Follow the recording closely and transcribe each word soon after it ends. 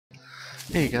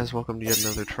Hey guys, welcome to yet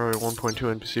another Terraria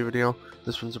 1.2 NPC video.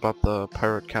 This one's about the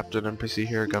pirate captain NPC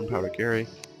here, Gunpowder Gary.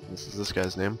 This is this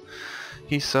guy's name.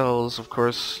 He sells, of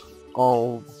course,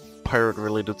 all pirate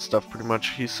related stuff pretty much.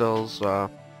 He sells,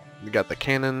 we got the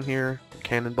cannon here, the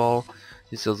cannonball.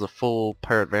 He sells a full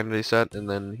pirate vanity set, and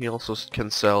then he also can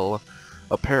sell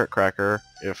a parrot cracker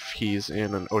if he's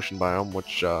in an ocean biome,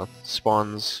 which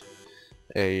spawns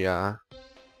a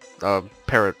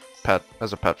parrot pet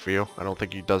as a pet for you. I don't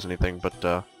think he does anything,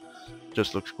 but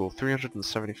just looks cool.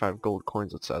 375 gold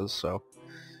coins it says, so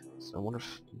I wonder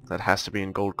if that has to be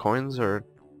in gold coins or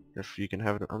if you can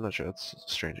have it. I'm not sure, it's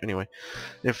strange. Anyway,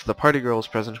 if the party girl is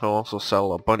present, he'll also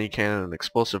sell a bunny cannon and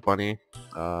explosive bunny.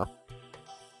 I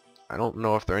don't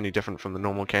know if they're any different from the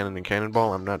normal cannon and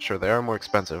cannonball. I'm not sure. They are more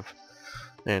expensive.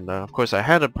 And of course I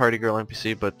had a party girl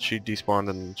NPC, but she despawned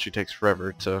and she takes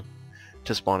forever to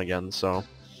spawn again, so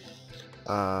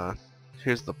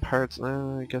here's the parts.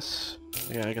 I guess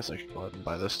I could go ahead and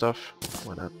buy this stuff.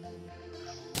 Why not?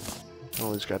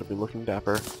 Always got to be looking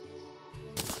dapper.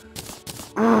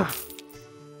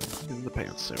 In the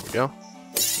pants. There we go.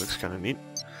 Looks kind of neat.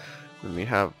 Then we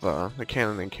have the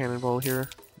cannon and cannonball here.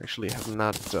 Actually, have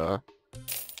not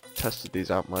tested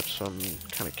these out much, so I'm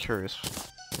kind of curious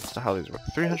as to how these work.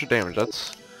 300 damage.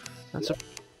 That's a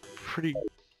pretty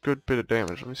good bit of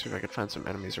damage. Let me see if I can find some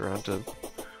enemies around to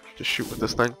shoot with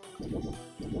this thing.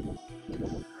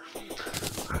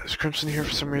 There's Crimson here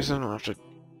for some reason. I'll have to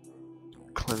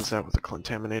cleanse that with a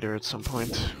contaminator at some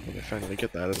point when I finally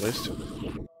get that, at least.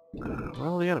 Where are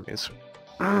all the enemies?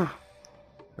 Hello?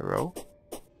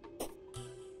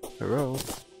 Hello?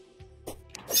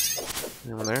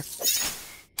 Anyone there?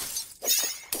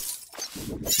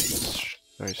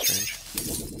 Very strange.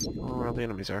 Oh, where all the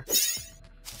enemies are.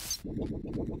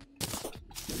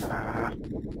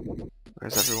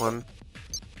 Where's everyone?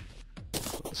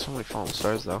 So many fallen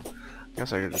stars, though. I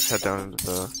guess I could just head down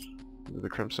into the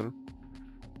Crimson.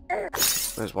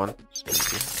 There's one.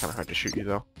 It's kind of hard to shoot you,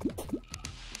 though.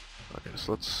 Okay,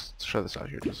 so let's try this out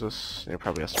here. Does this? It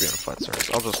probably has to be on a flat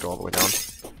surface. I'll just go all the way down.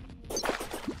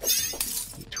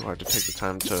 Too hard to take the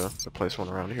time to place one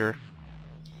around here.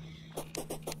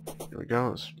 Here we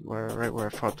go. It's right where I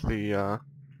fought the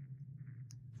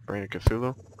Brain of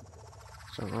Cthulhu.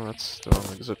 So no, that's the wrong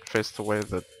way. Does it face the way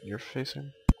that you're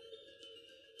facing?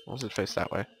 Or does it face that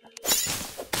way?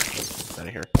 Out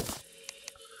of here. I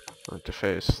want it to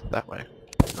face that way.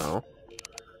 No.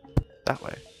 That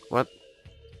way. What?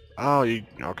 Oh, you...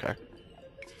 okay.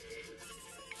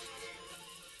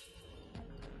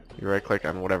 You right click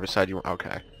on whatever side you want.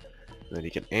 Okay. And then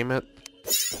you can aim it.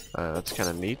 That's kind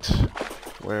of neat.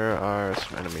 Where are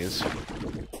some enemies?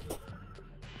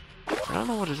 I don't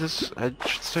know what it is. I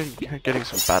should start getting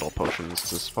some battle potions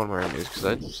to spawn more enemies, because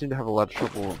I seem to have a lot of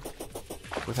trouble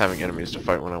with having enemies to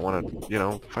fight when I want to, you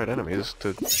know, fight enemies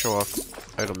to show off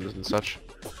items and such.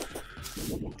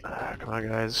 Come on,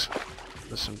 guys.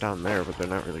 There's some down there, but they're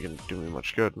not really going to do me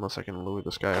much good unless I can lure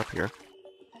this guy up here.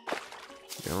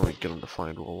 You can only get him to fly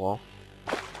into a wall.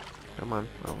 Come on.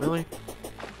 Oh, really?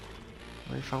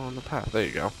 Why are you following the path? There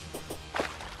you go.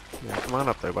 Yeah, come on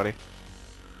up there, buddy.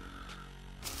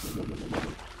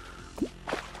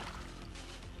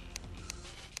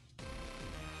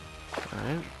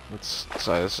 Alright, let's...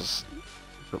 sorry, this is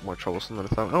a bit more troublesome than I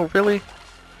thought. Oh, really?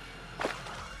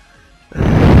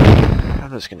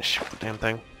 I'm just gonna shoot the damn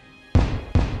thing.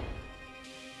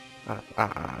 Slap.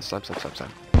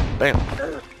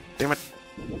 Bam! Damn it!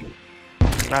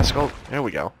 Rascal! There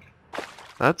we go.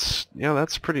 That's, yeah,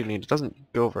 that's pretty neat. It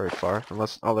doesn't go very far,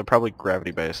 unless... oh, they're probably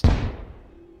gravity-based.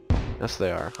 Yes,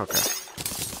 they are. Okay.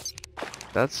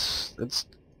 It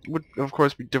would of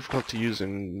course be difficult to use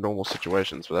in normal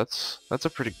situations, but that's a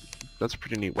pretty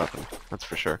neat weapon. That's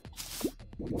for sure.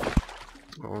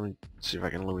 Well, let me see if I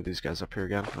can lure these guys up here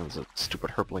again. That was a stupid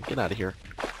herpling. Get out of here.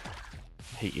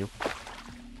 I hate you.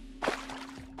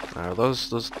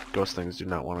 Those ghost things do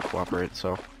not want to cooperate,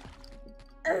 so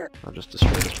I'll just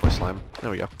destroy this toy slime.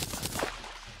 There we go.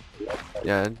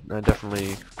 Yeah, I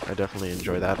definitely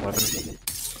enjoy that weapon.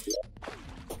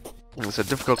 Like I said,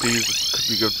 difficulty could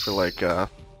be good for like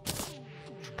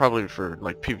probably for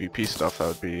like PvP stuff.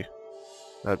 That'd be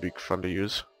fun to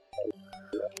use.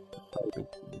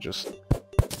 Just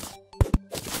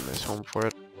get a nice home for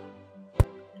it.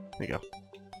 There you go.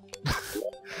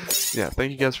 Yeah,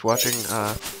 thank you guys for watching.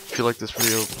 If you like this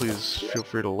video, please feel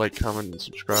free to like, comment, and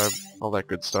subscribe. All that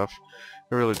good stuff.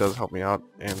 It really does help me out.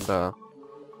 And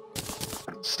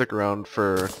stick around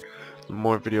for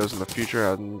more videos in the future.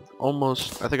 I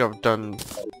think I've done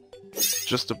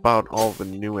just about all the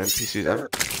new NPCs.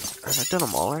 Have I done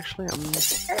them all, actually? I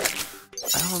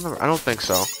don't remember. I don't think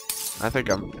so. I think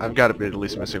I've got to be at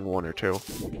least missing one or two.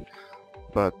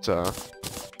 But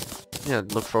yeah,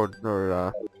 look forward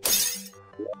or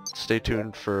stay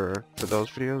tuned for those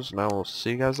videos, and I will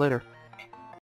see you guys later.